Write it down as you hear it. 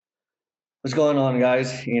What's going on,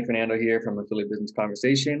 guys? Ian Fernando here from Affiliate Business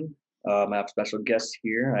Conversation. I have a special guest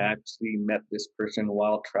here. I actually met this person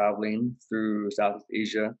while traveling through Southeast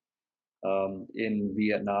Asia in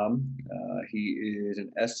Vietnam. He is an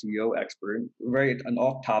SEO expert, very an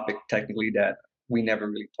off topic technically that we never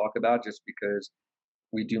really talk about just because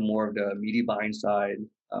we do more of the media buying side,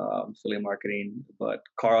 affiliate marketing. But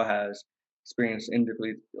Carl has experience in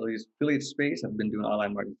the affiliate space. I've been doing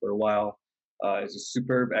online marketing for a while. Is a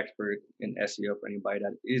superb expert in SEO for anybody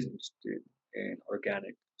that is interested in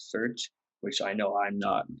organic search, which I know I'm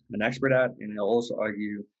not an expert at. And I'll also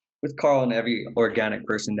argue with Carl and every organic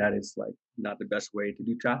person that is like not the best way to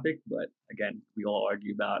do traffic. But again, we all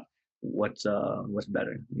argue about what's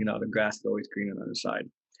better. You know, the grass is always greener on the other side.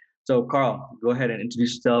 So, Carl, go ahead and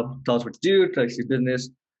introduce yourself. Tell us what you do, tell us your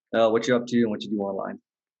business, what you're up to, and what you do online.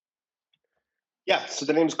 Yeah, so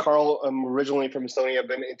the name's Carl. I'm originally from Estonia. I've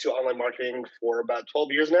been into online marketing for about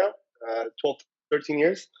 12 years now, 12, 13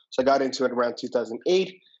 years. So I got into it around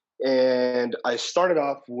 2008. And I started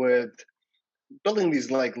off with building these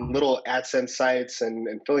like little AdSense sites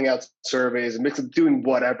and filling out surveys and doing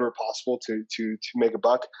whatever possible to make a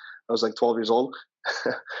buck. I was like 12 years old.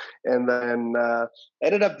 And then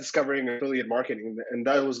ended up discovering affiliate marketing. And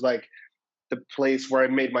that was like the place where I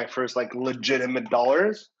made my first like legitimate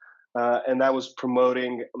dollars, and that was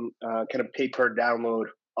promoting kind of pay per download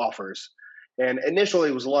offers. And initially,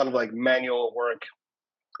 it was a lot of like manual work,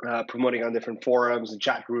 promoting on different forums and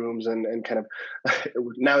chat rooms, and kind of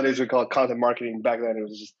nowadays we call it content marketing. Back then, it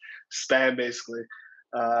was just spam basically.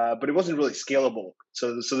 But it wasn't really scalable.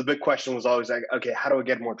 So the big question was always like, okay, how do I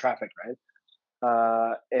get more traffic,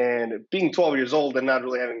 right? And being 12 years old and not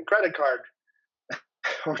really having a credit card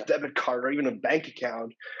or debit card or even a bank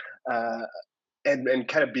account, uh, and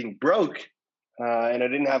kind of being broke, and I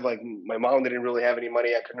didn't have like my mom didn't really have any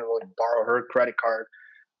money. I couldn't really borrow her credit card.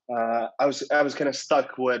 I was kind of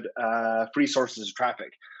stuck with free sources of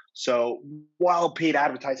traffic. So while paid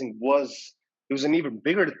advertising was an even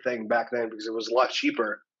bigger thing back then because it was a lot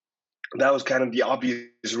cheaper. That was kind of the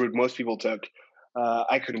obvious route most people took.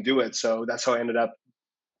 I couldn't do it, so that's how I ended up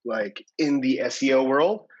like in the SEO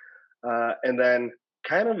world, and then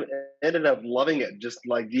kind of ended up loving it. Just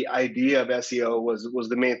like the idea of SEO was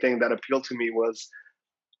the main thing that appealed to me was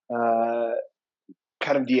uh,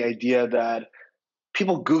 kind of the idea that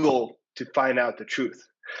people Google to find out the truth.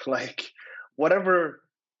 Like whatever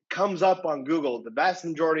comes up on Google, the vast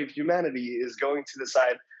majority of humanity is going to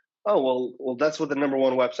decide, oh well, that's what the number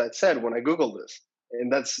one website said when I Googled this,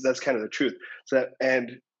 and that's kind of the truth.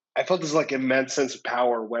 And I felt this like immense sense of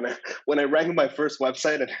power when I ranked my first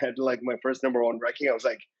website and had like my first number one ranking. I was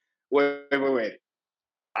like, wait.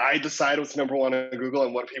 I decide what's number one on Google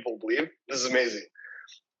and what people believe. This is amazing.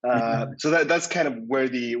 So that's kind of where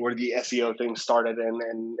the SEO thing started,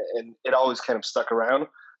 and it always kind of stuck around.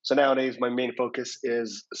 So nowadays, my main focus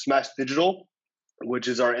is Smash Digital, which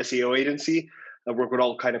is our SEO agency. I work with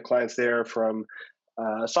all kind of clients there, from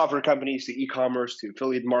software companies to e-commerce to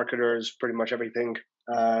affiliate marketers, pretty much everything.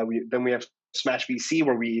 Then we have Smash VC,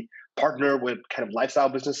 where we partner with kind of lifestyle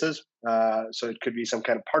businesses. So it could be some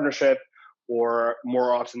kind of partnership, or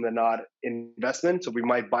more often than not, investment. So we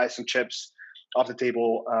might buy some chips off the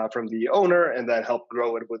table from the owner and then help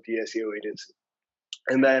grow it with the SEO agency.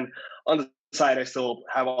 And then on the side, I still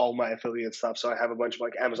have all my affiliate stuff. So I have a bunch of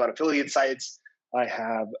like Amazon affiliate sites. I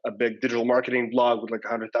have a big digital marketing blog with like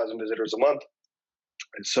 100,000 visitors a month.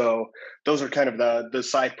 And so those are kind of the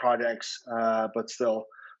side projects, but still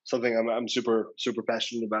something I'm super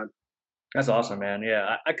passionate about. That's awesome, man.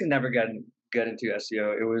 Yeah, I could never get into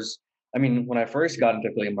SEO. It was, I mean, when I first got into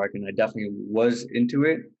affiliate marketing, I definitely was into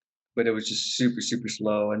it, but it was just super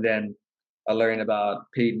slow. And then I learned about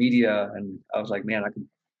paid media, and I was like, man, I could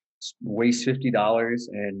waste $50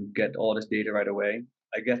 and get all this data right away.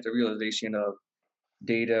 I guess the realization of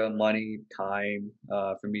data, money, time.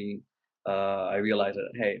 For me, I realized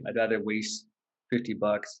that hey, I'd rather waste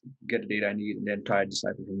 $50, get the data I need, and then try to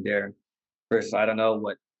decipher from there. Versus I don't know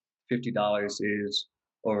what $50 is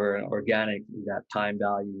over an organic. Is that time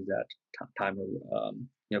value? Is that time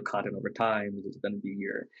of content over time? Is it going to be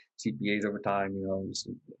your CPAs over time? You know,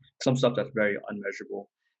 some stuff that's very unmeasurable,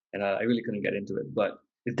 and I really couldn't get into it, but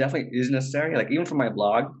it definitely is necessary. Like even for my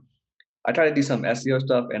blog, I try to do some SEO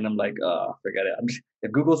stuff, and I'm like, forget it.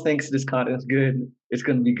 If Google thinks this content is good, it's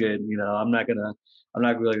gonna be good. You know, I'm not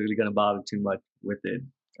really gonna bother too much with it.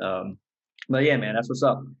 Um, but yeah, man, that's what's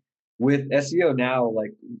up with SEO now.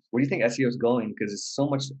 Like, where do you think SEO is going? Because it's so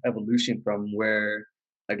much evolution from where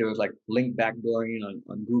like there was like link backdooring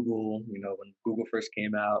on Google. You know, when Google first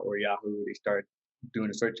came out, or Yahoo, they started doing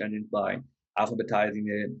the search engines by alphabetizing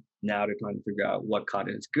it. Now they're trying to figure out what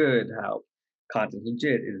content is good, how content's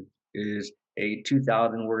legit? Is a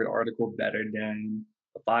 2,000 word article better than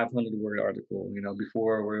a 500 word article? You know,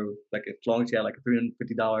 before where like as long as you had like a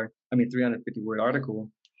 $350 word article,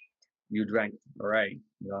 you'd rank all right.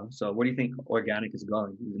 You know, so where do you think organic is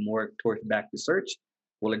going? Is it more towards back to search?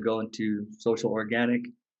 Will it go into social organic?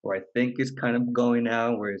 Or I think it's kind of going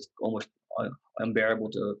now where it's almost unbearable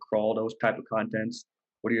to crawl those type of contents.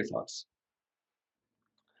 What are your thoughts?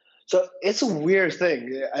 So it's a weird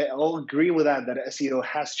thing. I'll agree with that. That SEO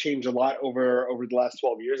has changed a lot over the last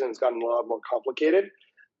 12 years, and it's gotten a lot more complicated.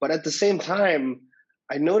 But at the same time,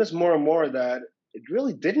 I notice more and more that it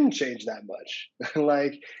really didn't change that much.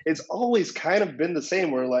 Like it's always kind of been the same.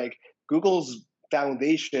 Where like Google's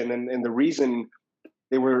foundation and the reason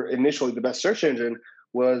they were initially the best search engine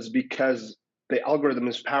was because the algorithm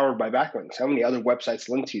is powered by backlinks. How many other websites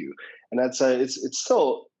link to you? And that's it's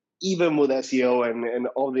still, even with SEO and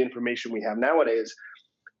all the information we have nowadays,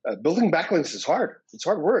 building backlinks is hard. It's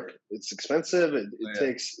hard work. It's expensive. It, Oh, it yeah.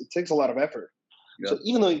 takes it takes a lot of effort. Yeah. So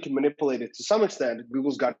even though you can manipulate it to some extent,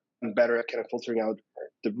 Google's gotten better at kind of filtering out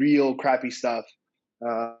the real crappy stuff.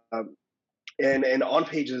 Uh, and on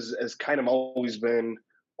pages has kind of always been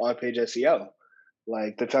on page SEO.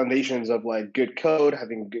 Like the foundations of like good code,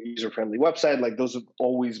 having a good user friendly website, like those have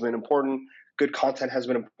always been important. Good content has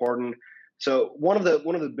been important. So one of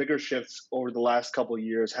the bigger shifts over the last couple of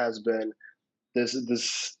years has been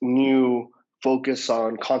this new focus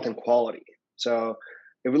on content quality. So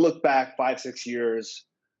if we look back 5 6 years,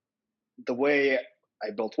 the way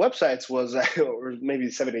I built websites was, or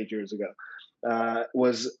maybe 7 8 years ago,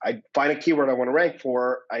 was I'd find a keyword I want to rank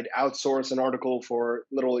for. I'd outsource an article for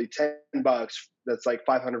literally $10. That's like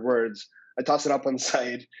 500 words. I toss it up on the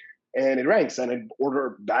site, and it ranks. And I'd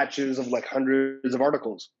order batches of like hundreds of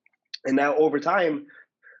articles. And now over time,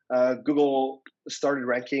 Google started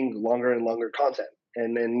ranking longer and longer content,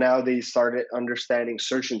 and then now they started understanding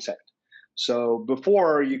search intent. So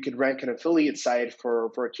before you could rank an affiliate site for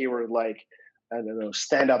a keyword like, I don't know,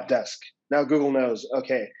 stand up desk. Now Google knows,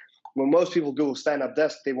 okay, when most people Google stand up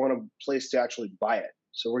desk, they want a place to actually buy it.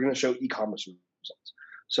 So we're going to show e-commerce results.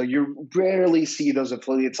 So you rarely see those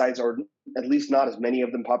affiliate sites, or at least not as many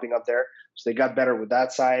of them popping up there. So they got better with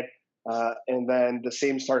that side. And then the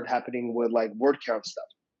same started happening with like word count stuff.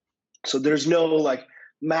 So there's no like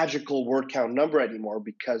magical word count number anymore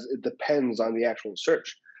because it depends on the actual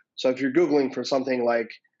search. So if you're Googling for something like,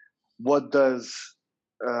 what does,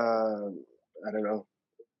 I don't know,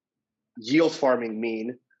 yield farming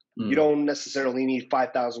mean? You Mm. don't necessarily need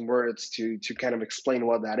 5,000 words to kind of explain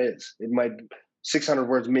what that is. It might 600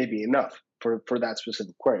 words may be enough for that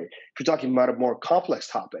specific query. If you're talking about a more complex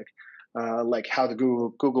topic, like how the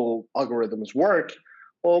Google algorithms work,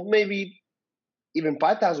 well, maybe even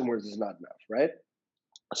 5,000 words is not enough, right?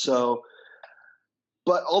 So,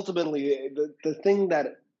 but ultimately, the thing that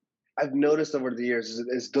I've noticed over the years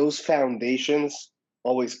is those foundations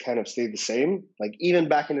always kind of stay the same. Like even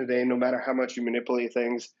back in the day, no matter how much you manipulate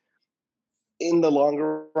things, in the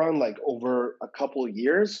longer run, like over a couple of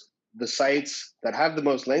years, the sites that have the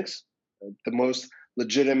most links, the most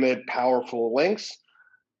legitimate, powerful links,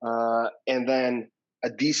 and then a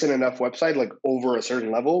decent enough website, like over a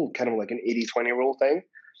certain level, kind of like an 80-20 rule thing,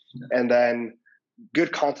 Yeah. and then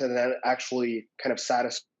good content that actually kind of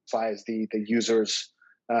satisfies the user's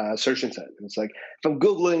search intent. It's like, if I'm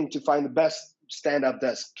Googling to find the best stand up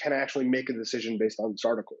desk, can I actually make a decision based on this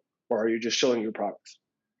article? Or are you just showing your products?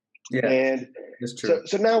 Yeah, And that's so true.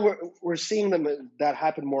 so now we're seeing them that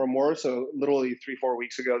happen more and more. So literally 3 4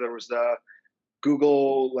 weeks ago, there was the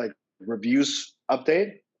Google like reviews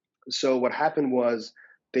update. So what happened was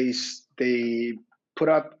they put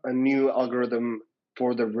up a new algorithm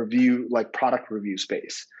for the review, like product review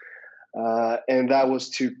space, and that was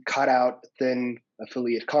to cut out thin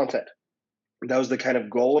affiliate content. That was the kind of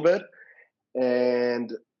goal of it.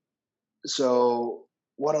 And so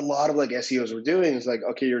what a lot of like SEOs were doing is like,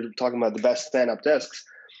 okay, you're talking about the best stand-up desks.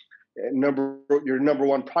 Your number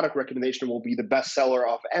one product recommendation will be the bestseller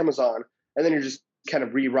off Amazon, and then you're just kind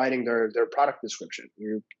of rewriting their product description.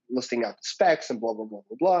 You're listing out the specs and blah blah blah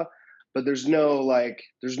blah blah, but there's no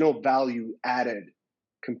value added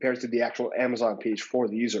compared to the actual Amazon page for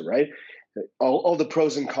the user, right? All the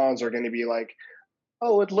pros and cons are going to be like,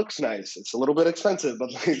 oh, it looks nice. It's a little bit expensive,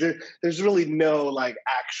 but like there's really no like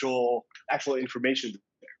actual information.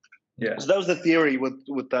 Yeah. So that was the theory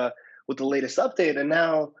with the latest update, and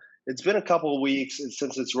now it's been a couple of weeks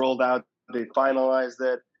since it's rolled out. They finalized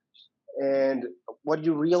it, and what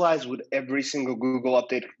you realize with every single Google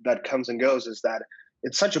update that comes and goes is that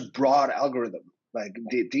it's such a broad algorithm. Like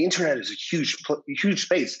the internet is a huge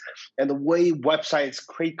space, and the way websites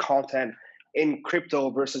create content in crypto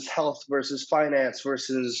versus health versus finance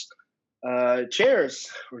versus chairs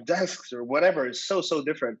or desks or whatever is so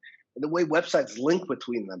different. And the way websites link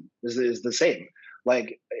between them is the same.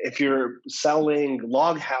 Like if you're selling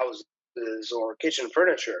log houses or kitchen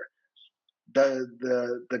furniture,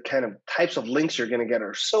 the kind of types of links you're going to get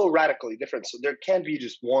are so radically different. So there can't be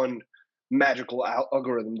just one magical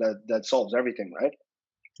algorithm that solves everything, right?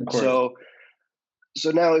 Of course.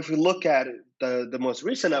 So now if we look at the most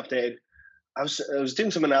recent update, I was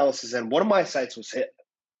doing some analysis and one of my sites was hit,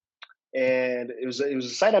 and it was a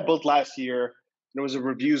site I built last year. And it was a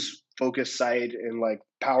reviews focused site in like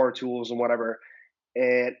power tools and whatever,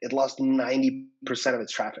 and it lost 90% of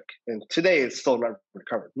its traffic. And today it's still not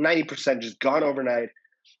recovered. 90% just gone overnight.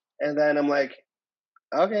 And then I'm like,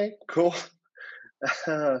 okay, cool.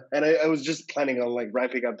 And I was just planning on like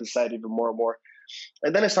ramping up the site even more and more.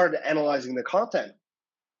 And then I started analyzing the content,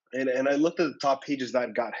 and I looked at the top pages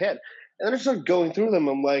that got hit. And then I started going through them.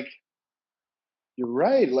 I'm like, you're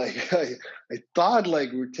right. Like I thought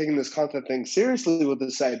like we're taking this content thing seriously with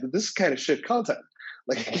this site, but this is kind of shit content.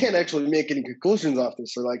 Like I can't actually make any conclusions off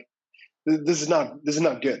this. So like this is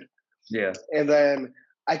not good. Yeah. And then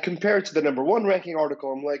I compare it to the number one ranking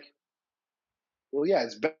article. I'm like, well, yeah,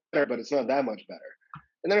 it's better, but it's not that much better.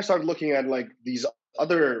 And then I started looking at like these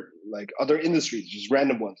other industries, just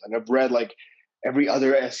random ones. And I've read like every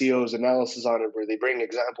other SEO's analysis on it where they bring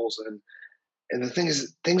examples, and the thing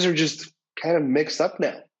is things are just kind of mixed up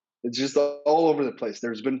now. It's just all over the place.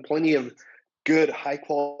 There's been plenty of good high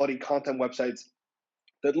quality content websites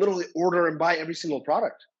that literally order and buy every single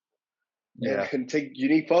product and Yeah. can take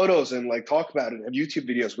unique photos and like talk about it and have YouTube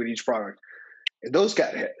videos with each product. And those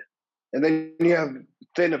got hit. And then you have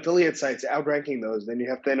thin affiliate sites outranking those. Then you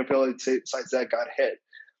have thin affiliate sites that got hit.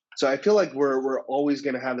 So I feel like we're always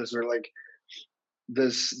going to have this, or like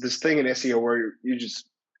this thing in SEO where you just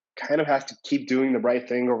kind of have to keep doing the right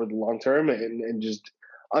thing over the long term, and just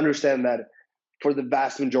understand that for the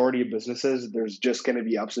vast majority of businesses, there's just going to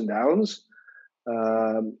be ups and downs.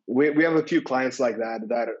 We have a few clients like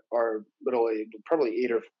that are literally probably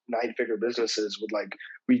 8 or 9 figure businesses with like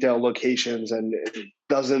retail locations and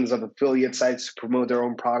dozens of affiliate sites to promote their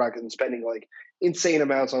own product and spending like insane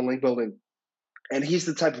amounts on link building. And he's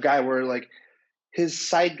the type of guy where like his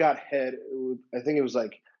site got hit. I think it was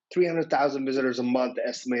like 300,000 visitors a month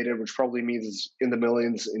estimated, which probably means it's in the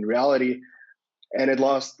millions in reality. And it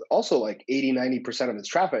lost also like 80-90% of its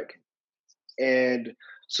traffic. And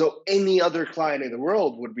so any other client in the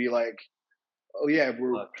world would be like, oh yeah,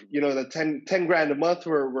 we're the 10 grand a month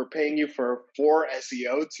we're paying you for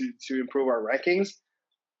SEO to improve our rankings.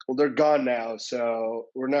 Well, they're gone now, so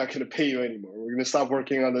we're not going to pay you anymore. We're going to stop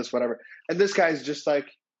working on this, whatever. And this guy's just like,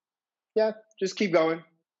 yeah, just keep going.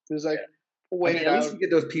 He's like, we'll wait it At least out. you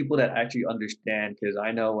get those people that actually understand, because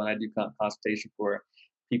I know when I do consultation for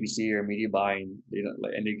PPC or media buying,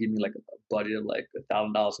 like, and they give me like a budget of like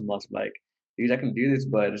 $1,000 a month. I'm like, dude, I can do this,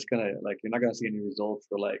 but it's gonna like you're not gonna see any results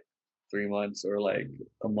for like 3 months or like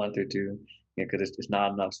a month or two, because it's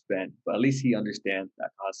not enough spent. But at least he understands that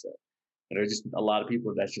concept. And there's just a lot of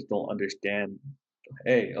people that just don't understand.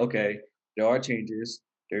 Hey, okay, there are changes.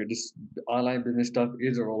 This online business stuff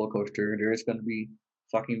is a roller coaster. There is going to be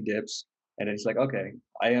fucking dips, and it's like, okay,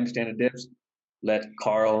 I understand the dips. Let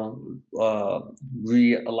Carl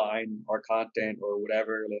realign our content or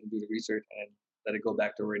whatever. Let him do the research and let it go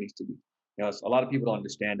back to where it needs to be. A lot of people don't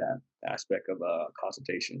understand that aspect of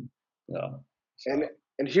consultation. And So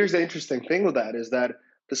and here's the interesting thing with that is that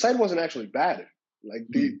the site wasn't actually bad. Like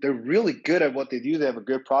mm, they're really good at what they do. They have a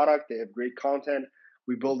good product. They have great content.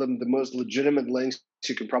 We build them the most legitimate links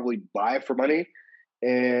you can probably buy for money,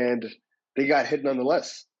 and they got hit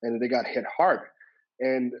nonetheless, and they got hit hard.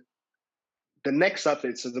 And the next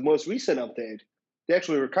update, so the most recent update, they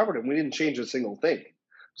actually recovered it. We didn't change a single thing.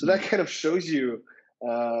 So that mm, kind of shows you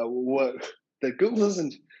what that Google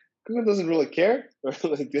doesn't really care, or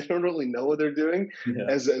like they don't really know what they're doing yeah,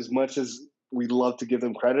 as much as we love to give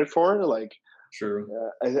them credit for. Like true.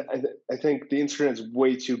 I think the internet is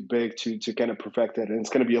way too big to kind of perfect it, and it's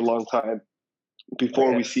going to be a long time Oh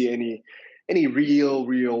before yeah, we see any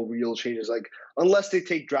real changes. Like unless they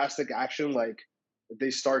take drastic action, like they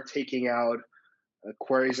start taking out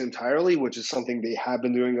queries entirely, which is something they have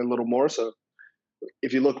been doing a little more. So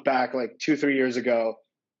if you look back like 2-3 years ago,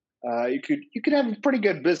 you could have a pretty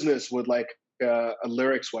good business with like a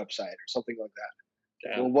lyrics website or something like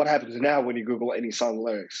that. Well, damn. what happens now when you Google any song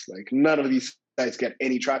lyrics? Like none of these sites get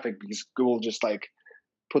any traffic because Google just like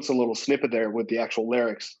puts a little snippet there with the actual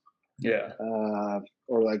lyrics, Yeah, uh,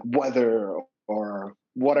 or like weather or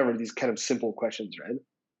whatever, these kind of simple questions, right?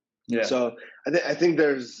 yeah, So I think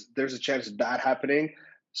there's a chance of that happening.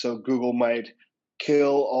 So Google might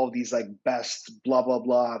kill all these like best blah blah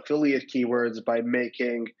blah affiliate keywords by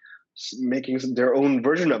making their own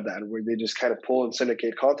version of that, where they just kind of pull and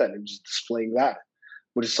syndicate content and just displaying that,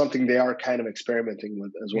 which is something they are kind of experimenting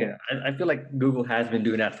with as well. Yeah, I feel like Google has been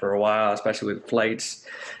doing that for a while, especially with flights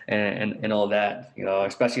and all that.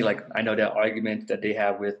 Especially like I know that argument that they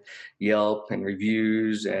have with Yelp and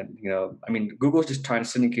reviews, and I mean, Google's just trying to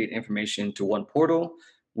syndicate information to one portal,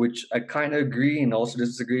 which I kind of agree and also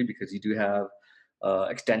disagree because you do have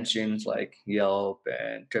extensions like Yelp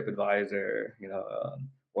and TripAdvisor,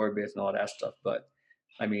 Orbitz and all that stuff. But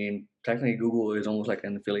I mean, technically, Google is almost like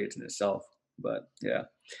an affiliate in itself. But yeah.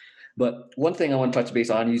 But one thing I want to touch base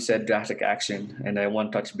on, you said drastic action, and I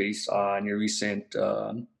want to touch base on your recent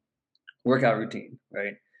workout routine,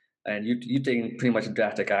 right? And you taking pretty much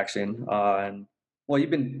drastic action on. Well,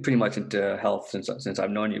 you've been pretty much into health since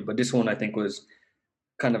I've known you, but this one I think was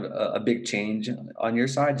kind of a big change on your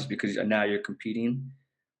side, just because now you're competing.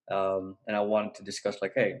 And I wanted to discuss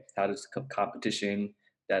like, hey, how does competition,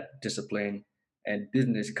 that discipline, and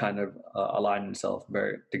business kind of align themselves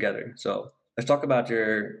very together? So let's talk about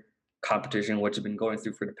your competition, what you've been going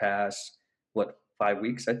through for the past 5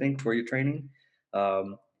 weeks, I think, for your training,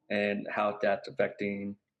 and how that's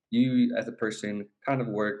affecting you as a person, kind of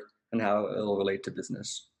work, and how it'll relate to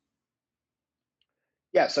business.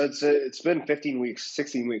 Yeah, so it's been 15 weeks,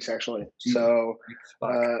 16 weeks actually. Jesus, So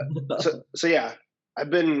fuck. uh, so yeah, I've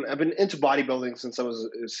been into bodybuilding since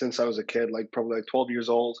I was a kid, like probably like 12 years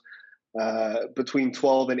old. Between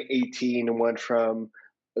 12 and 18, and went from,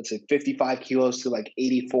 let's say, 55 kilos to like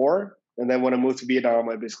 84. And then when I moved to Vietnam,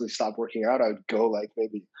 I basically stopped working out. I would go like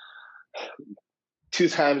maybe 2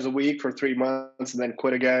 times a week for 3 months, and then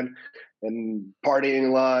quit again, and partying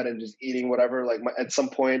a lot and just eating whatever. Like at some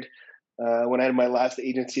point, when I had my last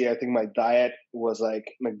agency, I think my diet was like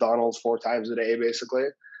McDonald's 4 times a day, basically.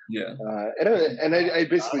 Yeah. And I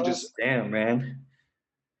basically Oh, just, damn, man.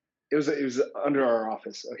 it was under our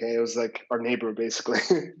office. Okay, it was like our neighbor, basically.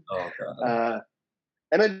 Oh god. uh,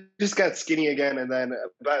 and I just got skinny again. And then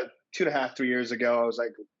about 2.5, 3 years ago, I was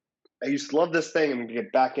like, I used to love this thing. I'm gonna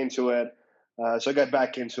get back into it. So I got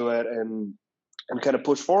back into it and kind of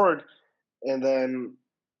pushed forward. And then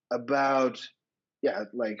about, yeah,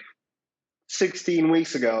 like 16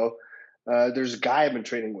 weeks ago, there's a guy I've been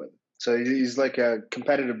training with. So he's like a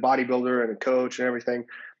competitive bodybuilder and a coach and everything.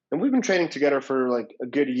 And we've been training together for like a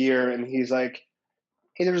good year. And he's like,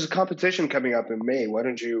 "Hey, there's a competition coming up in May. Why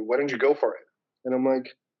don't you go for it?" And I'm like,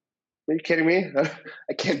 "Are you kidding me?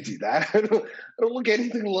 I can't do that. I don't look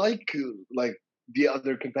anything like the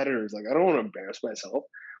other competitors. Like, I don't want to embarrass myself."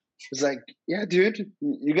 It's like, "Yeah, dude,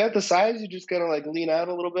 you got the size. You just gotta like lean out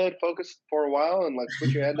a little bit, focus for a while, and like put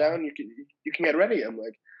your head down. You can get ready." I'm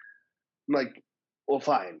like, "Well,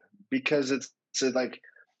 fine," because like,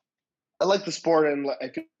 I like the sport, and I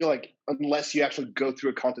feel like unless you actually go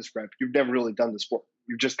through a contest prep, you've never really done the sport.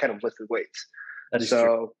 You've just kind of lifted weights. That is true.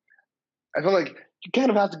 So I feel like you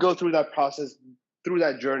kind of have to go through that process, through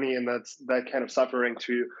that journey, and that kind of suffering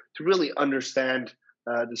to really understand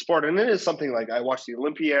the sport. And it is something like, I watch the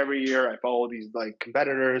Olympia every year. I follow these like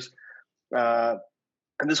competitors, uh,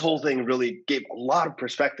 and this whole thing really gave a lot of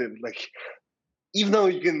perspective. Like, even though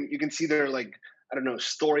you can see their, like, I don't know,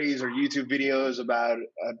 stories or YouTube videos about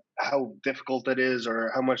how difficult it is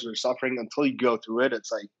or how much they're suffering, until you go through it,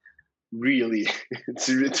 it's like really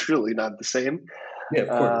it's really not the same. Yeah, of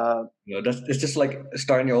course. Uh, That's it's just like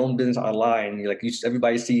starting your own business online.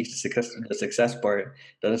 Everybody sees the success part,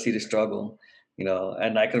 doesn't see the struggle.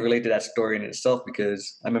 And I can relate to that story in itself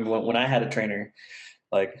because I remember when I had a trainer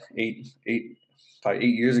like probably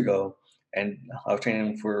 8 years ago, and I was training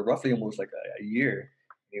him for roughly almost like a year.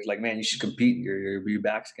 He was like, "Man, you should compete. Your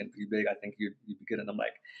back's gonna be big. I think you'd be good." And I'm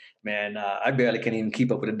like, "Man, I barely can even keep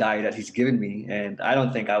up with the diet that he's given me, and I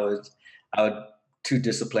don't think I would too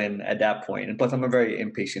disciplined at that point. And plus, I'm a very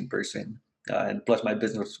impatient person, and plus my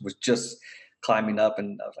business was just climbing up,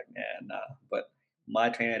 and I was like, man, nah. But my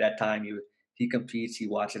trainer at that time, he competes, he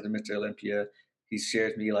watches the Mr. Olympia, he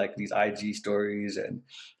shares me like these IG stories and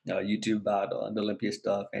YouTube about the Olympia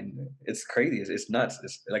stuff, and it's crazy. It's nuts.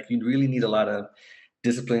 It's like you really need a lot of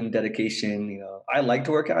discipline, dedication. I like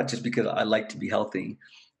to work out just because I like to be healthy.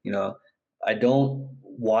 You know, I don't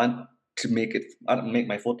want to make it. I don't make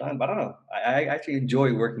my full time, but I don't know. I actually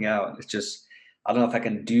enjoy working out. It's just I don't know if I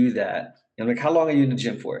can do that. Like, how long are you in the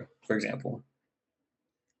gym for example?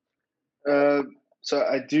 Uh, so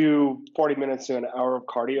I do 40 minutes to an hour of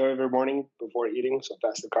cardio every morning before eating, so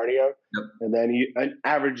fasted cardio, Yep. and then an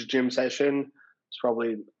average gym session is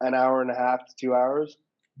probably an hour and a half to 2 hours,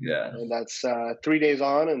 Yeah. and that's 3 days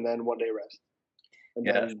on and then one day rest, and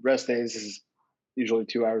Yeah. then rest days is usually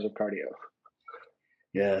 2 hours of cardio.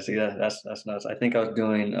 Yeah, see that's nuts. I think I was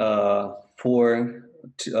doing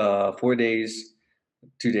 4 days,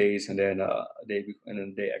 2 days, and then a day and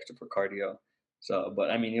then a day extra for cardio. So, but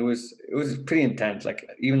I mean, it was pretty intense. Like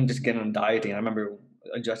even just getting on dieting, I remember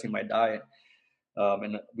adjusting my diet.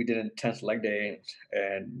 And we did an intense leg day,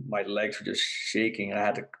 and my legs were just shaking. And I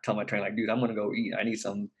had to tell my trainer, like, dude, I'm gonna go eat. I need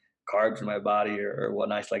some carbs in my body or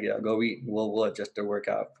whatnot. It's like, yeah, go eat. We'll adjust the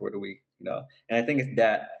workout for the week, you know. And I think it's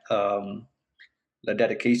that the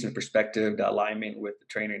dedication, perspective, the alignment with the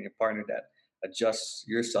trainer and your partner that adjusts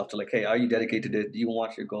yourself to like, hey, are you dedicated to this? Do you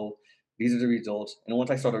want your goal? These are the results. And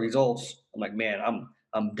once I saw the results, I'm like, man,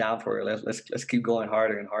 I'm down for it. Let's keep going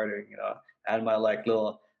harder and harder. You know, I had my like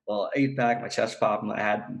little 8 pack, my chest pop, I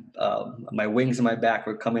had my wings in my back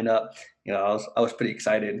were coming up. You know, I was pretty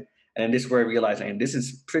excited. And this is where I realized, and this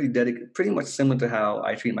is pretty much similar to how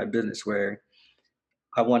I treat my business, where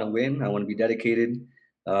I want to win, I want to be dedicated,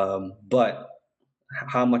 but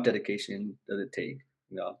how much dedication does it take?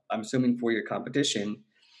 You know, I'm assuming for your competition,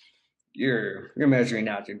 you're measuring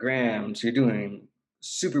out your grams, you're doing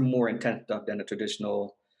super more intense stuff than a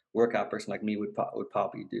traditional workout person like me would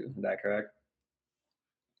probably do. Is that correct?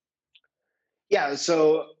 Yeah,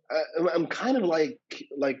 so I'm kind of like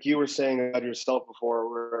you were saying about yourself before,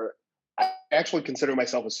 where I actually consider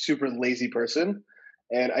myself a super lazy person,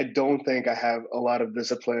 and I don't think I have a lot of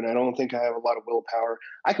discipline. I don't think I have a lot of willpower.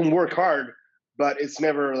 I can work hard, but it's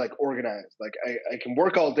never like organized. Like I can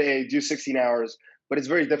work all day, do 16 hours, but it's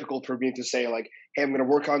very difficult for me to say like, hey, I'm going to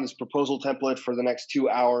work on this proposal template for the next 2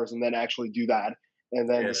 hours and then actually do that. And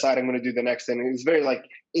then Yeah. decide I'm going to do the next thing. It's very like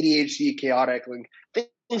ADHD, chaotic. Like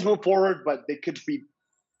things move forward, but they could be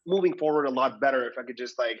moving forward a lot better if I could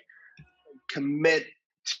just like commit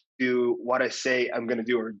to what I say I'm going to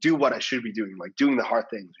do or do what I should be doing, like doing the hard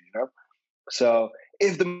things, you know? So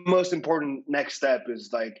if the most important next step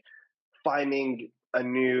is like finding a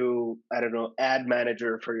new, I don't know, ad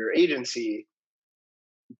manager for your agency,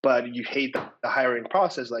 but you hate the hiring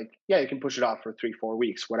process, like, yeah, you can push it off for 3, 4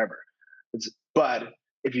 weeks, whatever. But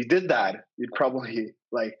if you did that, you'd probably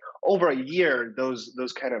like over a year, those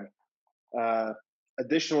kind of uh,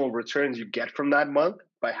 additional returns you get from that month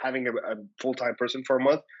by having a full-time person for a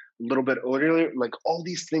month a little bit earlier, like all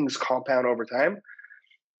these things compound over time.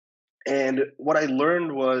 And what I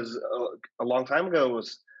learned was a long time ago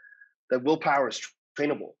was that willpower is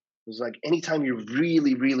trainable. It was like anytime you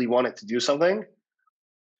really really wanted to do something,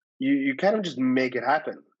 you kind of just make it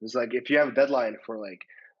happen. It's like if you have a deadline for like,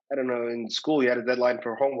 I don't know, in school you had a deadline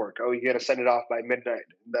for homework. Oh, you got to send it off by midnight.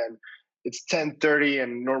 And then it's 10:30,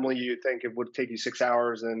 and normally you think it would take you 6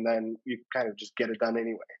 hours, and then you kind of just get it done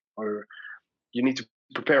anyway. Or you need to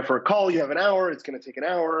prepare for a call. You have an hour. It's going to take an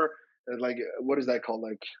hour. And like what is that called?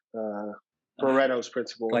 Like Pareto's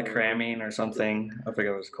principle. Like cramming or something. I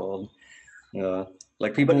forget what it's called. Like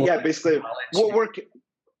But people yeah, basically, college. what work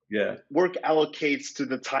Yeah. work allocates to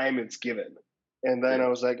the time it's given. And then I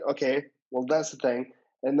was like, okay, well, that's the thing.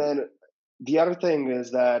 And then the other thing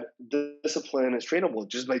is that discipline is trainable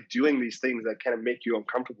just by doing these things that kind of make you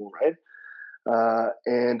uncomfortable, right?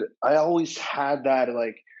 And I always had that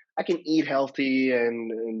like I can eat healthy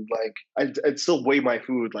and like I'd still weigh my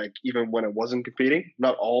food like even when it wasn't competing,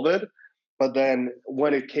 not all of it. But then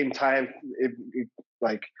when it came time,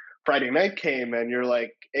 like Friday night came and you're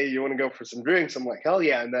like, hey, you want to go for some drinks? I'm like, hell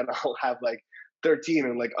yeah! And then I'll have like 13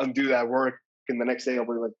 and like undo that work, and the next day I'll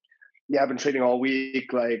be like, yeah, I've been training all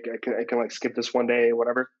week. Like I can like skip this one day,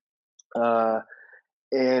 whatever. Uh,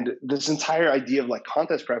 and this entire idea of like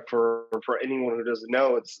contest prep for anyone who doesn't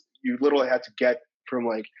know, it's you literally have to get from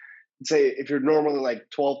like say if you're normally like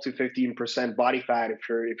 12 to 15% body fat, if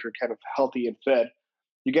you're kind of healthy and fit,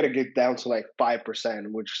 you got to get down to like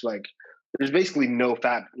 5%, which like there's basically no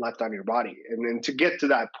fat left on your body. And then to get to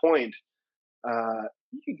that point,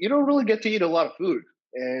 you don't really get to eat a lot of food.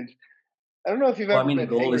 And I don't know if you've Well, I ever mean, the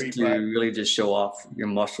been goal is hangry, to but really just show off your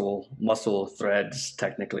muscle threads,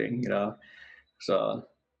 technically, you know. So,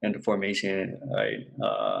 and the formation, right,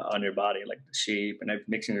 on your body, like the shape, and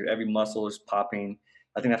making sure every muscle is popping.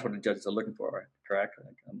 I think that's what the judges are looking for, right? Correct?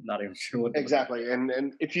 Like, I'm not even sure what they're looking exactly.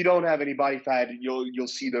 And if you don't have any body fat, you'll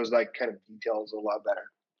see those like kind of details a lot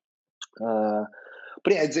better.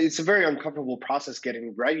 But yeah, it's a very uncomfortable process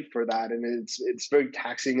getting ready for that, and it's very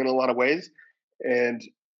taxing in a lot of ways, and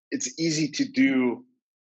it's easy to do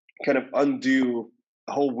kind of undo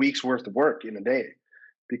a whole week's worth of work in a day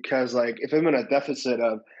because like if I'm in a deficit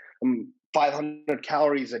of 500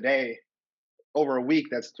 calories a day over a week,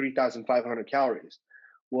 that's 3,500 calories.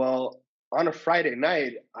 Well, on a Friday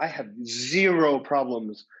night, I have zero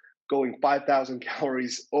problems going 5,000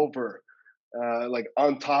 calories over like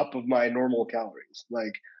on top of my normal calories.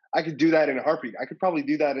 Like I could do that in a heartbeat. I could probably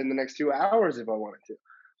do that in the next 2 hours if I wanted to.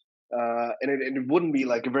 And it wouldn't be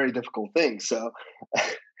like a very difficult thing. So,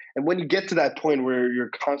 and when you get to that point where you're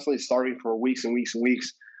constantly starving for weeks and weeks and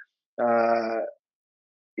weeks, uh,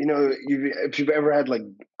 if you've ever had like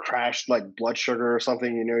crashed like blood sugar or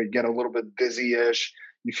something, you get a little bit dizzy-ish.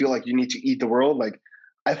 You feel like you need to eat the world. Like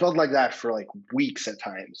I felt like that for like weeks at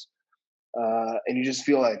times, and you just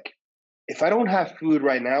feel like if I don't have food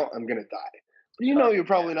right now, I'm gonna die. But you're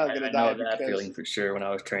probably not I gonna know die that feeling for sure when I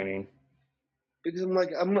was training. because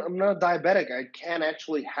I'm not diabetic. I can't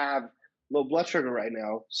actually have low blood sugar right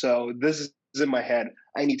now. So this is in my head.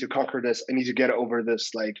 I need to conquer this. I need to get over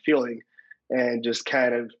this like feeling, and just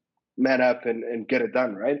kind of man up and get it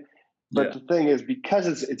done, right? But Yeah. the thing is, because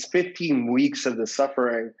it's 15 weeks of the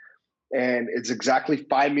suffering, and it's exactly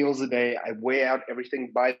 5 meals a day. I weigh out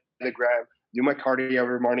everything by the gram. Do my cardio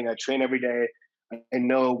every morning. I train every day. I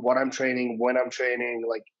know what I'm training, when I'm training.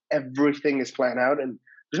 Like everything is planned out, and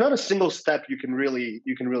there's not a single step you can really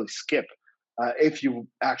skip if you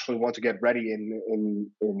actually want to get ready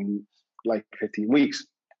in like 15 weeks.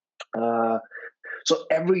 Uh, so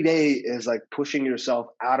every day is like pushing yourself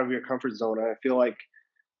out of your comfort zone. And I feel like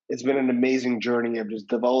it's been an amazing journey of just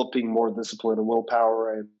developing more discipline and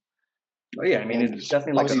willpower, Oh yeah, I mean and it's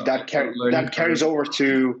definitely like obviously a learning that carries curve. over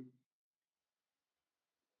to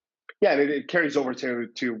yeah, it carries over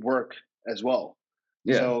to work as well.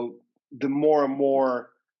 Yeah. So the more and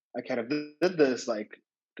more I kind of did this, like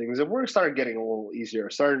things at work started getting a little easier. I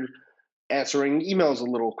started answering emails a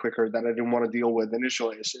little quicker that I didn't want to deal with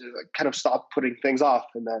initially. So I kind of stopped putting things off,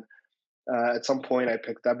 and then at some point I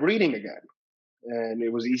picked up reading again, and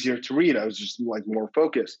it was easier to read. I was just like more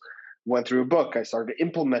focused. Went through a book. I started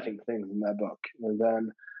implementing things in that book, and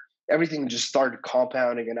then everything just started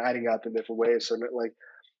compounding and adding up in different ways. So like,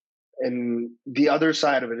 and the other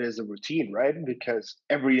side of it is the routine, right? Because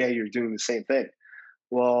every day you're doing the same thing.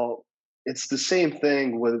 Well, it's the same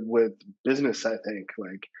thing with business. I think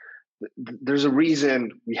like there's a reason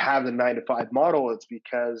we have the 9 to 5 model. It's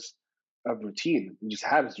because of routine. We just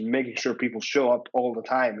have it, making sure people show up all the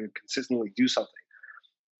time and consistently do something.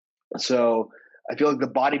 So I feel like the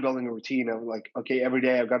bodybuilding routine of like, okay, every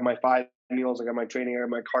day I've got my 5 meals, I got my training, I got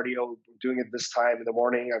my cardio, I'm doing it this time in the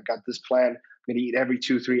morning. I've got this plan. I'm gonna eat every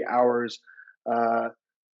 2, 3 hours. Uh,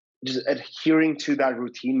 just adhering to that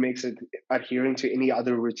routine makes it adhering to any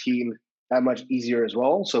other routine that much easier as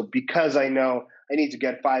well. So because I know I need to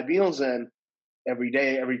get 5 meals in every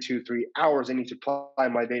day, every 2, 3 hours, I need to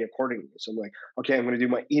plan my day accordingly. So I'm like, okay, I'm going to do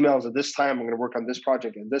my emails at this time. I'm going to work on this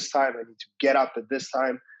project at this time. I need to get up at this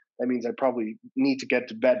time. That means I probably need to get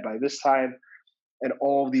to bed by this time. And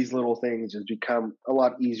all of these little things just become a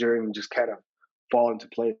lot easier and just kind of fall into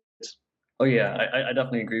place. Oh yeah, I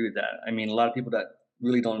definitely agree with that. I mean, a lot of people that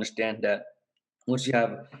really don't understand that once you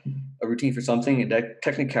have a routine for something, that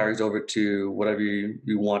technically carries over to whatever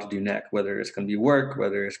you want to do next, whether it's going to be work,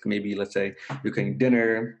 whether it's maybe, let's say, you're cooking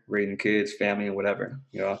dinner, raising kids, family, and whatever.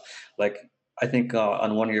 Like I think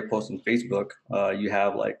on one of your posts on Facebook, you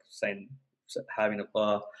have like saying having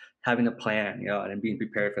a plan, and then being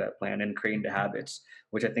prepared for that plan and creating the habits,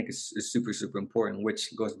 which I think is super super important,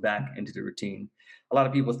 which goes back into the routine. A lot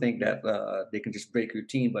of people think that they can just break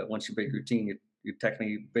routine, but once you break routine, you're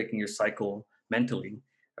technically breaking your cycle mentally,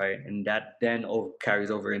 right? And that then carries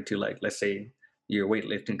over into, like, let's say your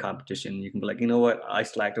weightlifting competition. You can be like, you know what, I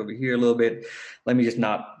slacked over here a little bit. Let me just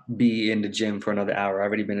not be in the gym for another hour. I've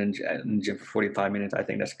already been in the gym for 45 minutes. I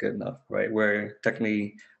think that's good enough, right? Where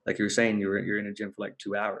technically, like you were saying, you're in the gym for like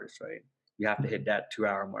 2 hours, right? You have to hit that 2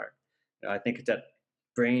 hour mark. I think it's that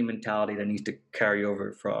brain mentality that needs to carry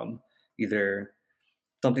over from either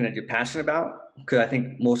something that you're passionate about, because I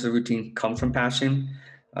think most of the routine comes from passion,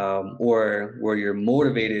 or where you're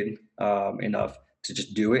motivated enough to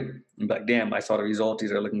just do it and be like, damn, I saw the results,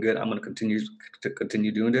 these are looking good, I'm going to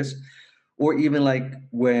continue doing this. Or even like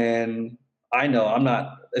when I know I'm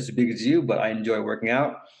not as big as you, but I enjoy working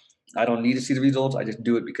out. I don't need to see the results. I just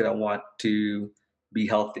do it because I want to be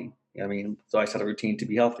healthy. You know what I mean? So I set a routine to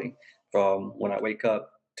be healthy, from when I wake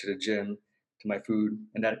up to the gym to my food,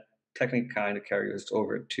 and that technically kind of carries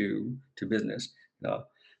over to business.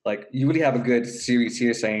 Like you really have a good series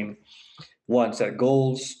here saying, one, set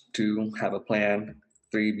goals; two, have a plan;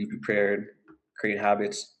 three, be prepared; create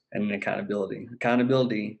habits; and then accountability.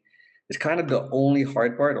 Accountability is kind of the only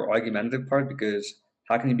hard part or argumentative part, because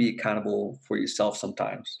how can you be accountable for yourself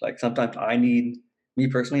sometimes? Like sometimes me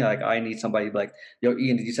personally, like I need somebody to be like, yo,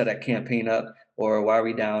 Ian, did you set that campaign up? Or why are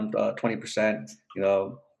we down 20%?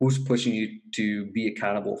 Who's pushing you to be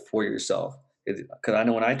accountable for yourself? Because I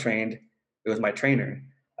know when I trained, it was my trainer.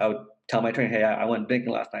 I would tell my trainer, hey, I went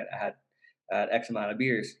drinking last night. I had X amount of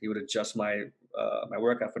beers. He would adjust my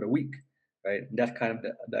workout for the week, right? And that's kind of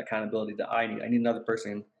the accountability that I need. I need another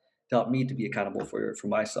person to help me to be accountable for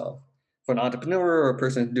myself. For an entrepreneur or a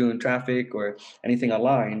person doing traffic or anything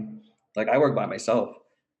online, like I work by myself.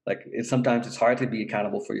 Like it's sometimes it's hard to be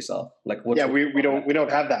accountable for yourself. Like what's Yeah, wrong we with don't that? we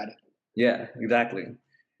don't have that. Yeah, exactly.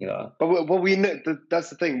 You know, But we know, that's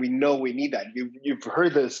the thing. We know we need that. You've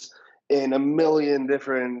heard this in a million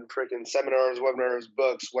different freaking seminars, webinars,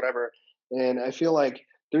 books, whatever. And I feel like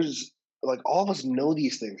there's like all of us know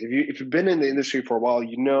these things. If you've been in the industry for a while,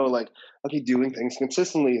 you know like okay, doing things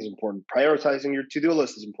consistently is important. Prioritizing your to-do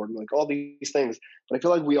list is important. Like all these things. But I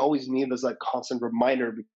feel like we always need this like constant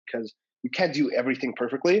reminder because we can't do everything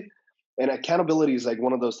perfectly. And accountability is like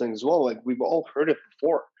one of those things as well. Like we've all heard it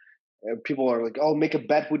before, and people are like, "Oh, make a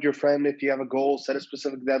bet with your friend if you have a goal, set a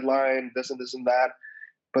specific deadline, this and that."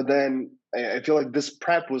 But then I feel like this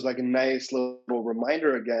prep was like a nice little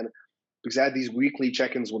reminder again because I had these weekly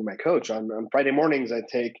check-ins with my coach. On Friday mornings, I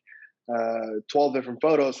take 12 different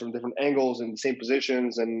photos from different angles and same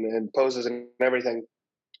positions and poses and everything,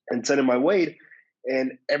 and send in my weight.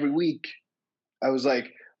 And every week I was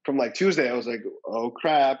like, from like Tuesday, I was like, oh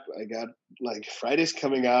crap, I got like Friday's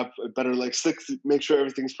coming up. I better like make sure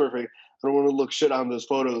everything's perfect. I don't want to look shit on those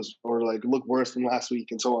photos or like look worse than last week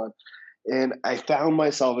and so on. And I found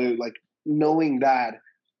myself like knowing that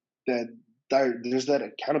there's that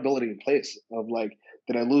accountability in place of like,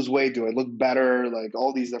 did I lose weight? Do I look better? Like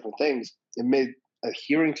all these different things. It made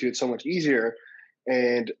adhering to it so much easier.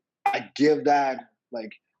 And I give that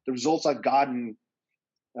like the results I've gotten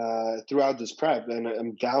throughout this prep, and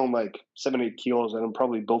I'm down like 7, 8 kilos, and I'm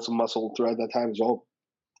probably built some muscle throughout that time as well.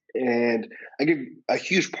 And I give a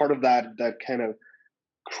huge part of that kind of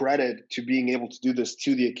credit to being able to do this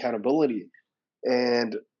to the accountability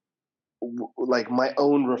and like my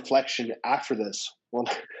own reflection after this. Well,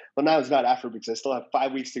 well, now it's not after because I still have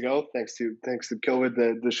 5 weeks to go. Thanks to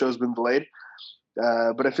COVID, the show's been delayed.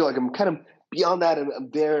 But I feel like I'm kind of beyond that, and I'm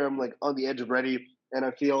there. I'm like on the edge of ready, and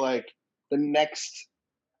I feel like the next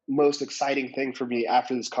most exciting thing for me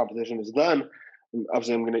after this competition is done.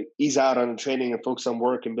 Obviously, I'm going to ease out on training and focus on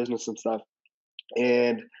work and business and stuff.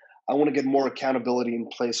 And I want to get more accountability in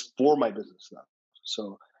place for my business now.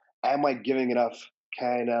 So, am I giving enough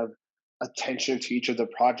kind of attention to each of the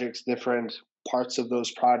projects, different parts of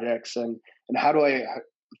those projects, and how do I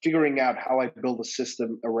figuring out how I build a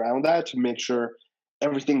system around that to make sure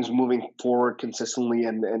everything's moving forward consistently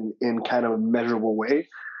and in kind of a measurable way,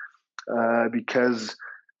 because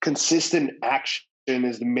consistent action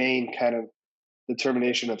is the main kind of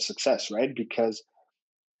determination of success, right? Because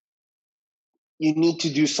you need to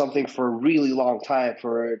do something for a really long time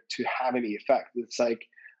for it to have any effect. It's like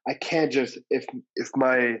I can't just if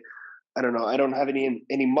my I don't know, I don't have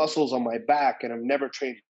any muscles on my back and I've never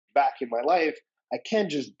trained back in my life, I can't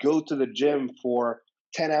just go to the gym for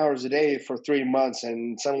 10 hours a day for 3 months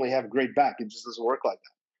and suddenly have great back. It just doesn't work like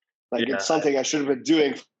that. Like it's yeah, something I should have been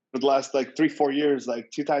doing for the last like 3, 4 years,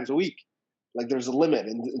 like 2 times a week. Like there's a limit,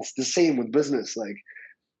 and it's the same with business. Like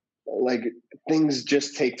things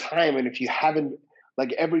just take time, and if you haven't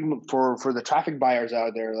like every for the traffic buyers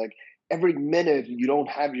out there, like every minute you don't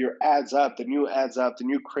have your ads up, the new ads up, the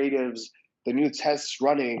new creatives, the new tests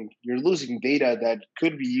running, you're losing data that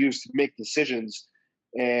could be used to make decisions,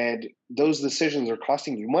 and those decisions are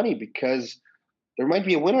costing you money because there might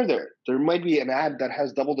be a winner there. There might be an ad that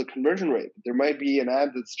has double the conversion rate. There might be an ad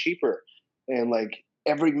that's cheaper. And like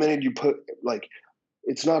every minute you put, like,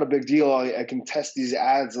 it's not a big deal. I can test these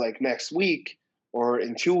ads like next week or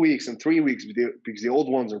in 2 weeks and 3 weeks because the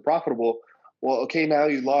old ones are profitable. Well, okay, now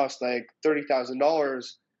you lost like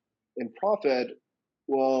 $30,000 in profit.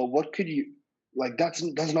 Well, what could you like? That's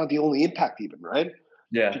not the only impact, even, right?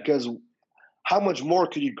 yeah. Because how much more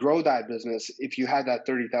could you grow that business if you had that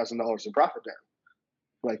 $30,000 in profit now?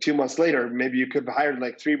 Like 2 months later, maybe you could have hired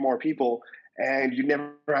like 3 more people, and you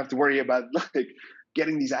never have to worry about like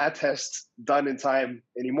getting these ad tests done in time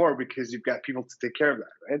anymore because you've got people to take care of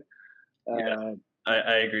that, right? Yeah, Uh,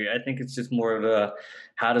 I agree. I think it's just more of a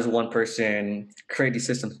how does one person create these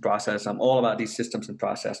systems and process? I'm all about these systems and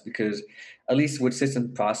process because at least with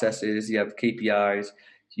system processes, you have KPIs.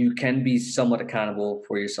 You can be somewhat accountable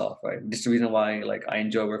for yourself, right? This is the reason why like I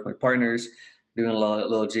enjoy working with partners, doing a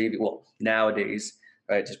little JV. Well, nowadays,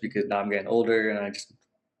 right? Just because now I'm getting older and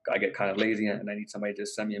I get kind of lazy and I need somebody to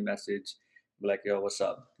send me a message, be like, yo, what's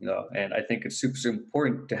up? You know, and I think it's super, super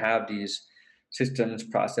important to have these systems,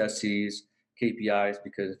 processes, KPIs,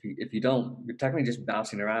 because if you don't, you're technically just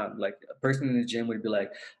bouncing around. Like a person in the gym would be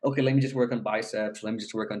like, okay, let me just work on biceps, let me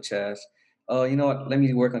just work on chest. Oh, you know what? Let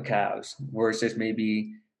me work on calves. Versus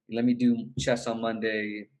maybe let me do chest on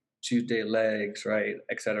Monday, Tuesday legs, right,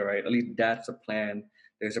 etc. Right. At least that's a plan.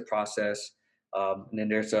 There's a process, and then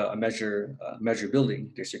there's a measurability.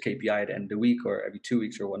 There's your KPI at the end of the week or every 2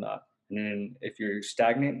 weeks or whatnot. And then if you're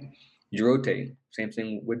stagnant, you rotate. Same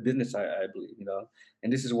thing with business, I believe.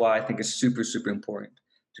 And this is why I think it's super super important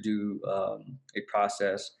to do a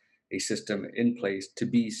process, a system in place to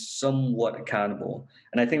be somewhat accountable.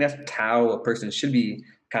 And I think that's how a person should be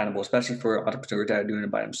accountable, especially for entrepreneurs that are doing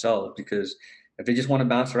it by themselves. Because if they just want to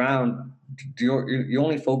bounce around, you're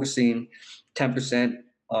only focusing 10%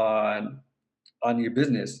 on your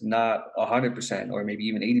business, not 100% or maybe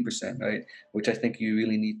even 80%, right? Which I think you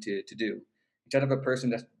really need to do. Instead of a person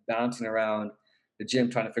that's bouncing around the gym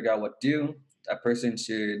trying to figure out what to do, that person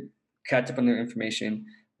should catch up on their information,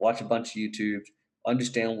 watch a bunch of YouTube,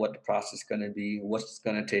 understand what the process is going to be, what's it's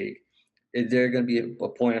going to take. Is there going to be a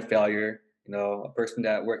point of failure? A person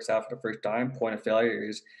that works out for the first time, point of failure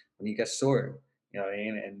is when he gets sore, what I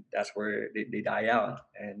mean? And that's where they die out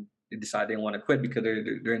and they decide they want to quit because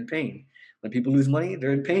they're in pain. When people lose money,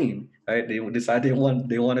 they're in pain, right? They decide they want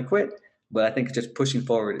to quit. But I think just pushing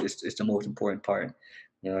forward is the most important part.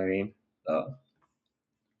 You know what I mean?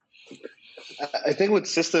 I think with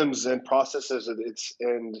systems and processes,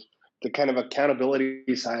 and the kind of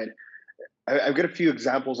accountability side, I've got a few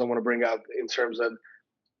examples I want to bring up in terms of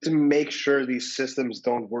to make sure these systems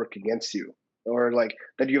don't work against you, or like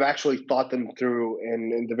that you've actually thought them through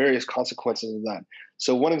and the various consequences of that.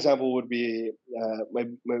 So one example would be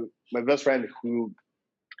my best friend who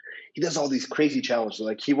he does all these crazy challenges.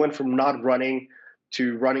 Like he went from not running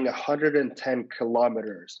to running 110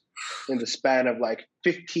 kilometers in the span of like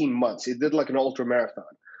 15 months. He did like an ultra marathon,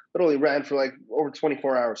 but only ran for like over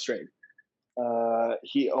 24 hours straight.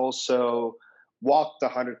 He also walked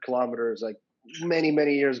 100 kilometers like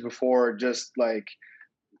many years before, just like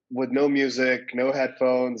with no music, no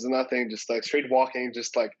headphones, nothing, just like straight walking,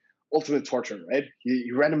 just like ultimate torture, right?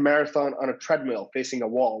 He ran a marathon on a treadmill facing a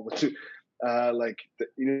wall, which like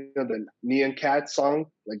the Nyan Cat song,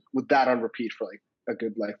 like with that on repeat for like a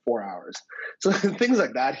good like 4 hours. So things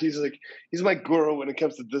like that. He's my guru when it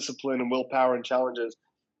comes to discipline and willpower and challenges.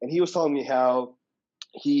 And he was telling me how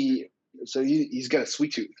he's got a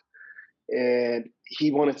sweet tooth and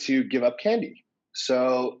he wanted to give up candy.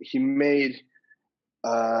 So he made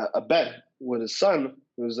a bet with his son,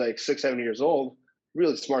 who was like 6-7 years old,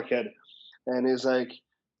 really smart kid, and he's like,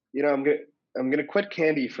 I'm gonna quit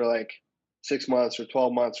candy for like 6 months or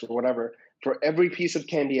 12 months or whatever. For every piece of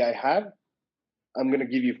candy I have, I'm gonna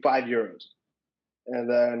give you €5. And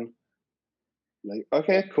then like,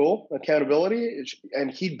 okay, cool, accountability. And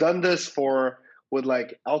he'd done this with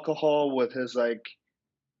like alcohol with his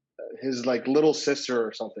little sister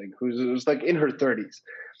or something who's like in her 30s.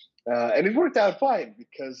 And it worked out fine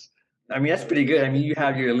because I mean, that's pretty good. I mean, you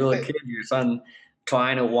have your little kid, your son,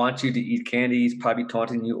 trying to want you to eat candy. He's probably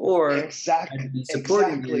taunting you or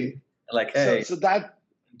supporting you. Like, hey.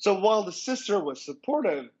 So while the sister was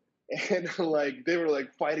supportive and like they were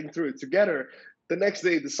like fighting through it together, the next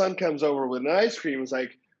day the son comes over with an ice cream. It's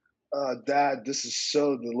like, Dad, this is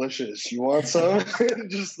so delicious. You want some?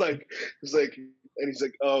 And he's like,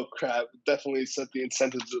 oh crap, definitely set the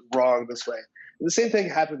incentives wrong this way. And the same thing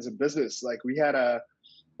happens in business. Like we had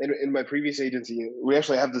in my previous agency, we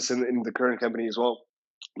actually have this in the current company as well.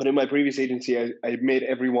 But in my previous agency, I made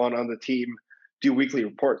everyone on the team do weekly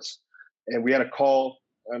reports. And we had a call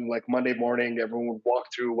on like Monday morning. Everyone would walk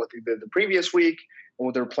through what they did the previous week and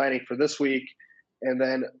what they're planning for this week. And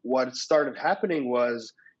then what started happening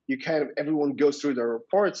was everyone goes through their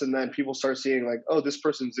reports and then people start seeing like, oh, this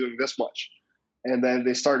person's doing this much. And then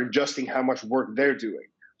they start adjusting how much work they're doing.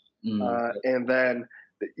 And then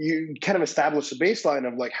you kind of establish a baseline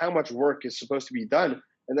of like how much work is supposed to be done.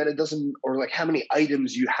 And then it doesn't, or like how many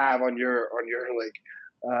items you have on your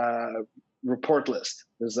like report list.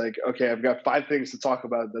 It's like, okay, I've got 5 things to talk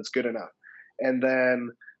about. That's good enough. And then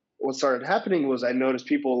what started happening was I noticed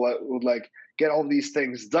people would like get all these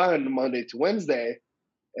things done Monday to Wednesday.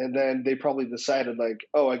 And then they probably decided like,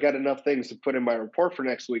 oh, I got enough things to put in my report for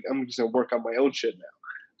next week. I'm just gonna work on my own shit now.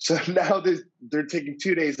 So now they're taking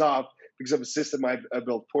 2 days off because of a system I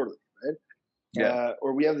built poorly, right? Yeah.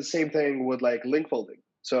 Or we have the same thing with like link building.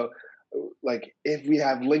 So like if we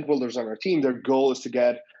have link builders on our team, their goal is to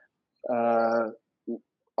get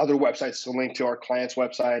other websites to link to our client's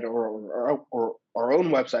website or our own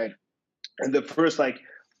website. And the first like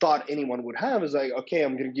thought anyone would have is like, okay,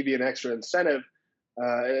 I'm going to give you an extra incentive.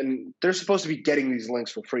 And they're supposed to be getting these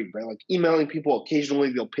links for free, right? Like emailing people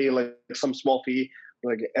occasionally, they'll pay like some small fee,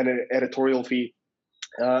 like an editorial fee.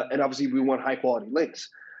 And obviously we want high quality links.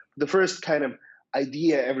 The first kind of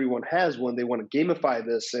idea everyone has when they want to gamify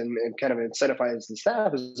this and kind of incentivize the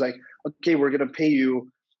staff is like, okay, we're going to pay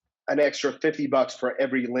you an extra $50 for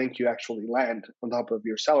every link you actually land on top of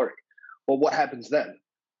your salary. Well, what happens then?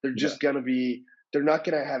 They're Yeah. just going to be, they're not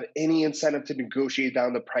going to have any incentive to negotiate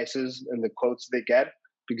down the prices and the quotes they get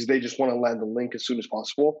because they just want to land the link as soon as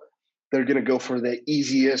possible. They're going to go for the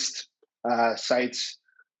easiest sites,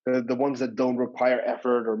 the ones that don't require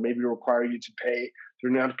effort or maybe require you to pay.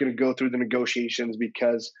 They're not going to go through the negotiations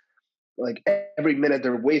because like every minute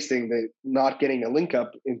they're wasting, they not getting a link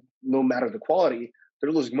up, in, no matter the quality,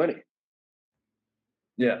 they're losing money.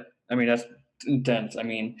 Yeah. I mean, that's intense. I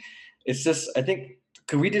mean, it's just, I think,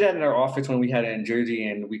 because we did that in our office when we had it in Jersey,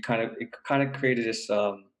 and it kind of created this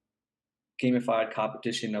gamified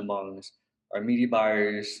competition among our media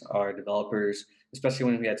buyers, our developers, especially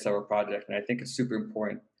when we had several projects. And I think it's super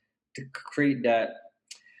important to create that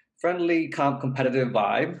friendly, competitive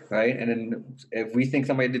vibe, right? And then if we think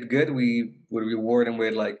somebody did good, we would reward them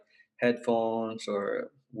with like headphones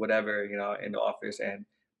or whatever, in the office, and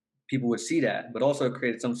people would see that. But also it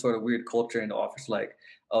created some sort of weird culture in the office, like,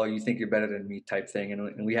 oh, you think you're better than me type thing,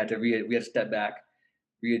 and we had to we had to step back,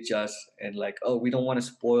 readjust, and like, oh, we don't want to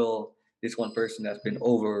spoil this one person that's been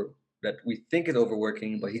over that we think is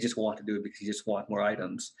overworking, but he just wants to do it because he just wants more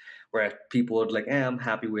items. Whereas people would like, I'm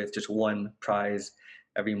happy with just one prize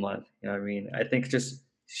every month. You know what I mean? I think just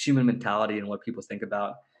human mentality and what people think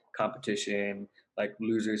about competition, like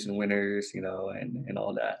losers and winners, and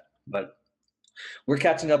all that. But we're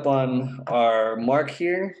catching up on our mark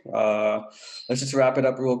here. Let's just wrap it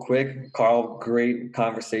up real quick. Carl, great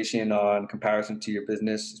conversation on comparison to your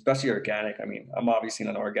business, especially organic. I mean, I'm obviously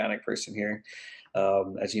an organic person here,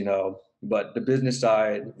 as you know, but the business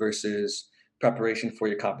side versus preparation for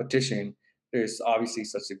your competition, there's obviously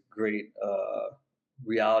such a great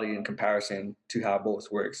reality in comparison to how both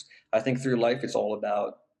works. I think through life, it's all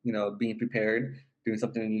about, being prepared, doing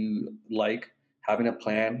something you like, having a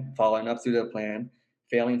plan, following up through that plan,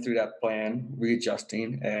 failing through that plan,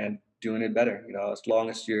 readjusting, and doing it better. As long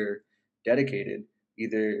as you're dedicated,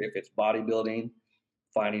 either if it's bodybuilding,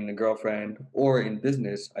 finding a girlfriend, or in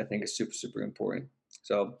business, I think is super, super important.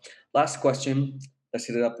 So, last question, let's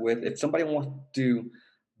hit it up with, if somebody wants to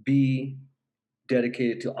be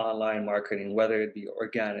dedicated to online marketing, whether it be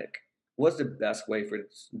organic, what's the best way for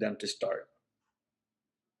them to start?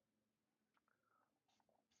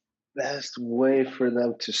 Best way for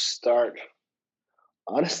them to start.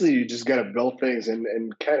 Honestly, you just got to build things and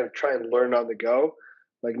kind of try and learn on the go.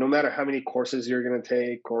 Like, no matter how many courses you're going to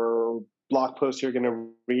take or blog posts you're going to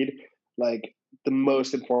read, like, the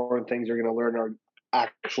most important things you're going to learn are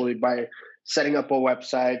actually by setting up a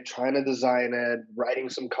website, trying to design it, writing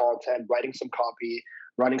some content, writing some copy,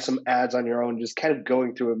 running some ads on your own, just kind of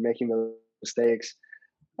going through and making those mistakes.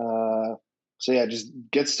 Uh, so, yeah, just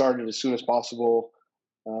get started as soon as possible.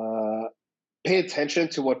 Uh, Pay attention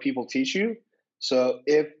to what people teach you. So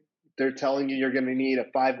if they're telling you you're going to need a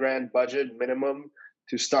 5 grand budget minimum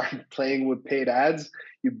to start playing with paid ads,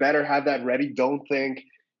 you better have that ready. Don't think,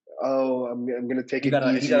 oh, I'm going to take You it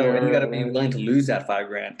gotta, you gotta be easier. willing to lose that 5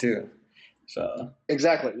 grand too. So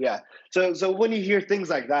Exactly. Yeah. So when you hear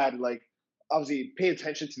things like that, like obviously pay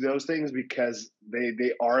attention to those things because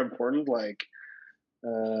they are important. Like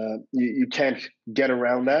you can't get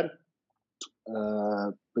around that.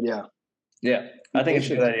 But yeah, yeah, be I think it's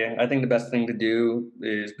a good patient. idea. I think the best thing to do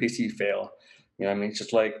is basically fail. I mean, it's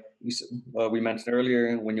just like we mentioned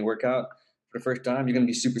earlier, when you work out for the first time, you're gonna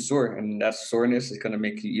be super sore, and that soreness is gonna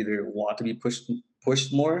make you either want to be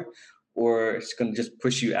pushed more, or it's gonna just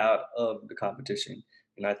push you out of the competition.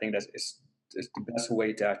 And I think it's the best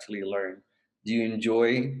way to actually learn. Do you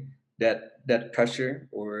enjoy that pressure,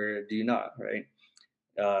 or do you not? Right?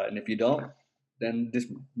 And if you don't, then this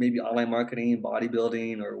maybe online marketing,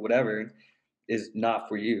 bodybuilding, or whatever is not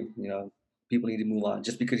for you. People need to move on.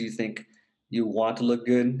 Just because you think you want to look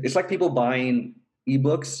good, it's like people buying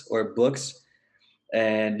ebooks or books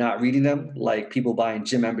and not reading them. Like people buying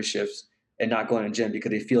gym memberships and not going to the gym because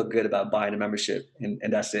they feel good about buying a membership, and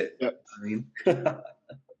that's it. Yeah. I mean,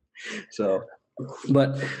 so,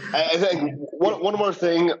 but I think one more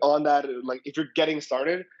thing on that, like if you're getting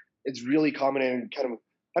started, it's really common in kind of,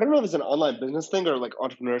 I don't know if it's an online business thing or like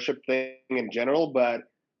entrepreneurship thing in general, but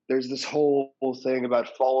there's this whole thing about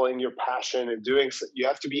following your passion and you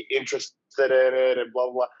have to be interested in it and blah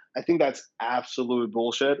blah blah. I think that's absolute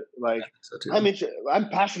bullshit. Like so too. I'm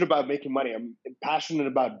passionate about making money. I'm passionate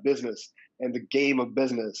about business and the game of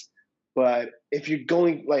business. But if you're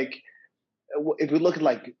going like if we look at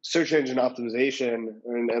like search engine optimization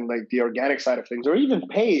and like the organic side of things, or even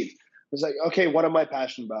paid, it's like, okay, what am I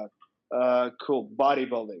passionate about? Cool,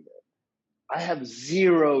 bodybuilding. I have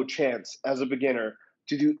zero chance as a beginner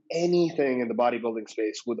to do anything in the bodybuilding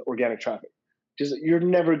space with organic traffic. Just you're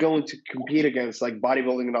never going to compete against like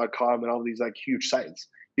bodybuilding.com and all these like huge sites.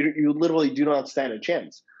 You literally do not stand a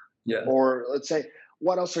chance. Yeah. Or let's say,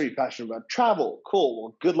 what else are you passionate about? Travel. Cool.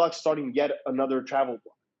 Well, good luck starting yet another travel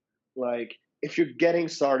blog. Like, if you're getting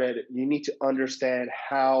started, you need to understand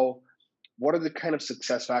what are the kind of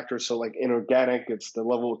success factors. So, like in organic, it's the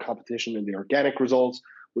level of competition in the organic results.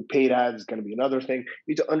 With paid ads, is going to be another thing.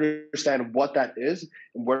 You need to understand what that is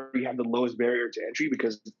and where you have the lowest barrier to entry,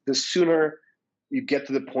 because the sooner you get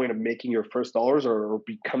to the point of making your first dollars or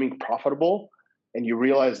becoming profitable, and you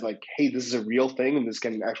realize like, hey, this is a real thing and this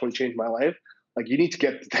can actually change my life, like you need to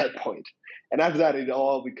get to that point. And after that, it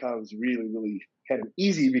all becomes really, really kind of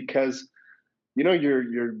easy, because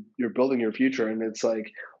you're building your future, and it's like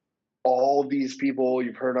all these people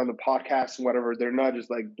you've heard on the podcast and whatever, they're not just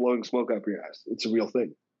like blowing smoke up your ass. It's a real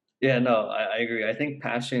thing. Yeah, no, I agree. I think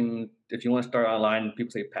passion, if you want to start online,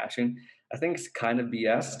 people say passion. I think it's kind of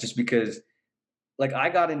BS just because like I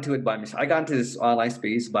got into it by mistake. I got into this online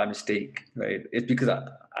space by mistake, right? It's because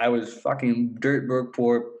I was fucking dirt broke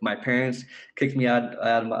poor. My parents kicked me out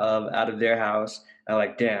of their house. And I'm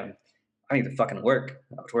like, damn, I need to fucking work.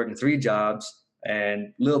 I was working three jobs,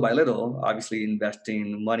 and little by little, obviously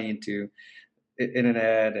investing money into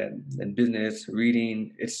internet and business,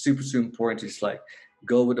 reading. It's super, super important to just like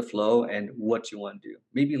go with the flow and what you want to do.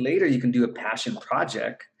 Maybe later you can do a passion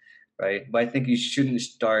project, right? But I think you shouldn't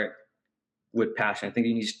start with passion. I think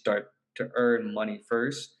you need to start to earn money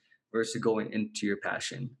first versus going into your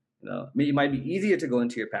passion. I mean, it might be easier to go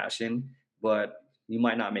into your passion, but you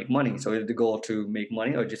might not make money. So is the goal to make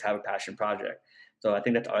money or just have a passion project? So I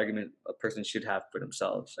think that's the argument a person should have for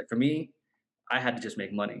themselves. Like for me, I had to just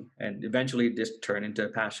make money, and eventually this turned into a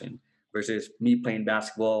passion. Versus me playing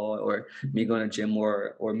basketball or me going to gym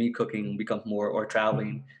or me cooking becomes more or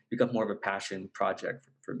traveling becomes more of a passion project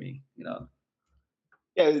for me.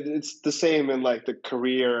 Yeah, it's the same in like the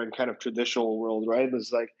career and kind of traditional world, right?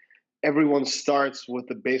 It's like everyone starts with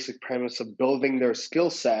the basic premise of building their skill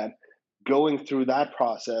set, going through that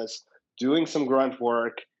process, doing some grunt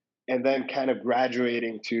work, and then kind of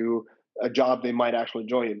graduating to a job they might actually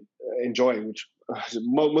enjoy, which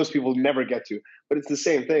most people never get to. But it's the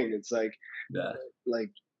same thing. It's Yeah.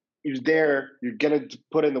 like you're there, you're gonna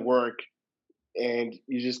put in the work, and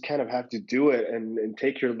you just kind of have to do it and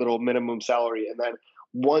take your little minimum salary. And then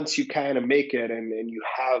once you kind of make it and you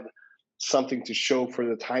have something to show for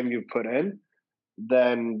the time you put in,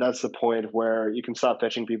 then that's the point where you can stop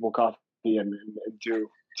fetching people coffee and do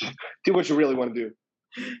what you really want to do.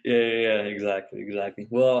 Yeah, exactly, exactly.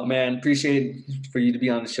 Well, man, appreciate for you to be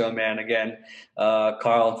on the show, man. Again,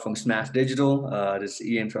 Carl from Smash Digital, this is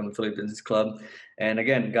Ian from the Philly Business Club. And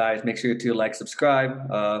again, guys, make sure to like, subscribe,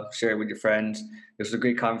 share it with your friends. This was a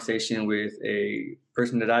great conversation with a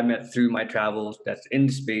person that I met through my travels that's in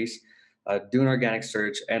the space, doing organic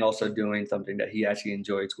search and also doing something that he actually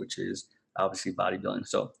enjoys, which is obviously bodybuilding.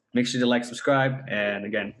 So make sure to like, subscribe. And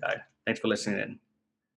again, guys, thanks for listening in.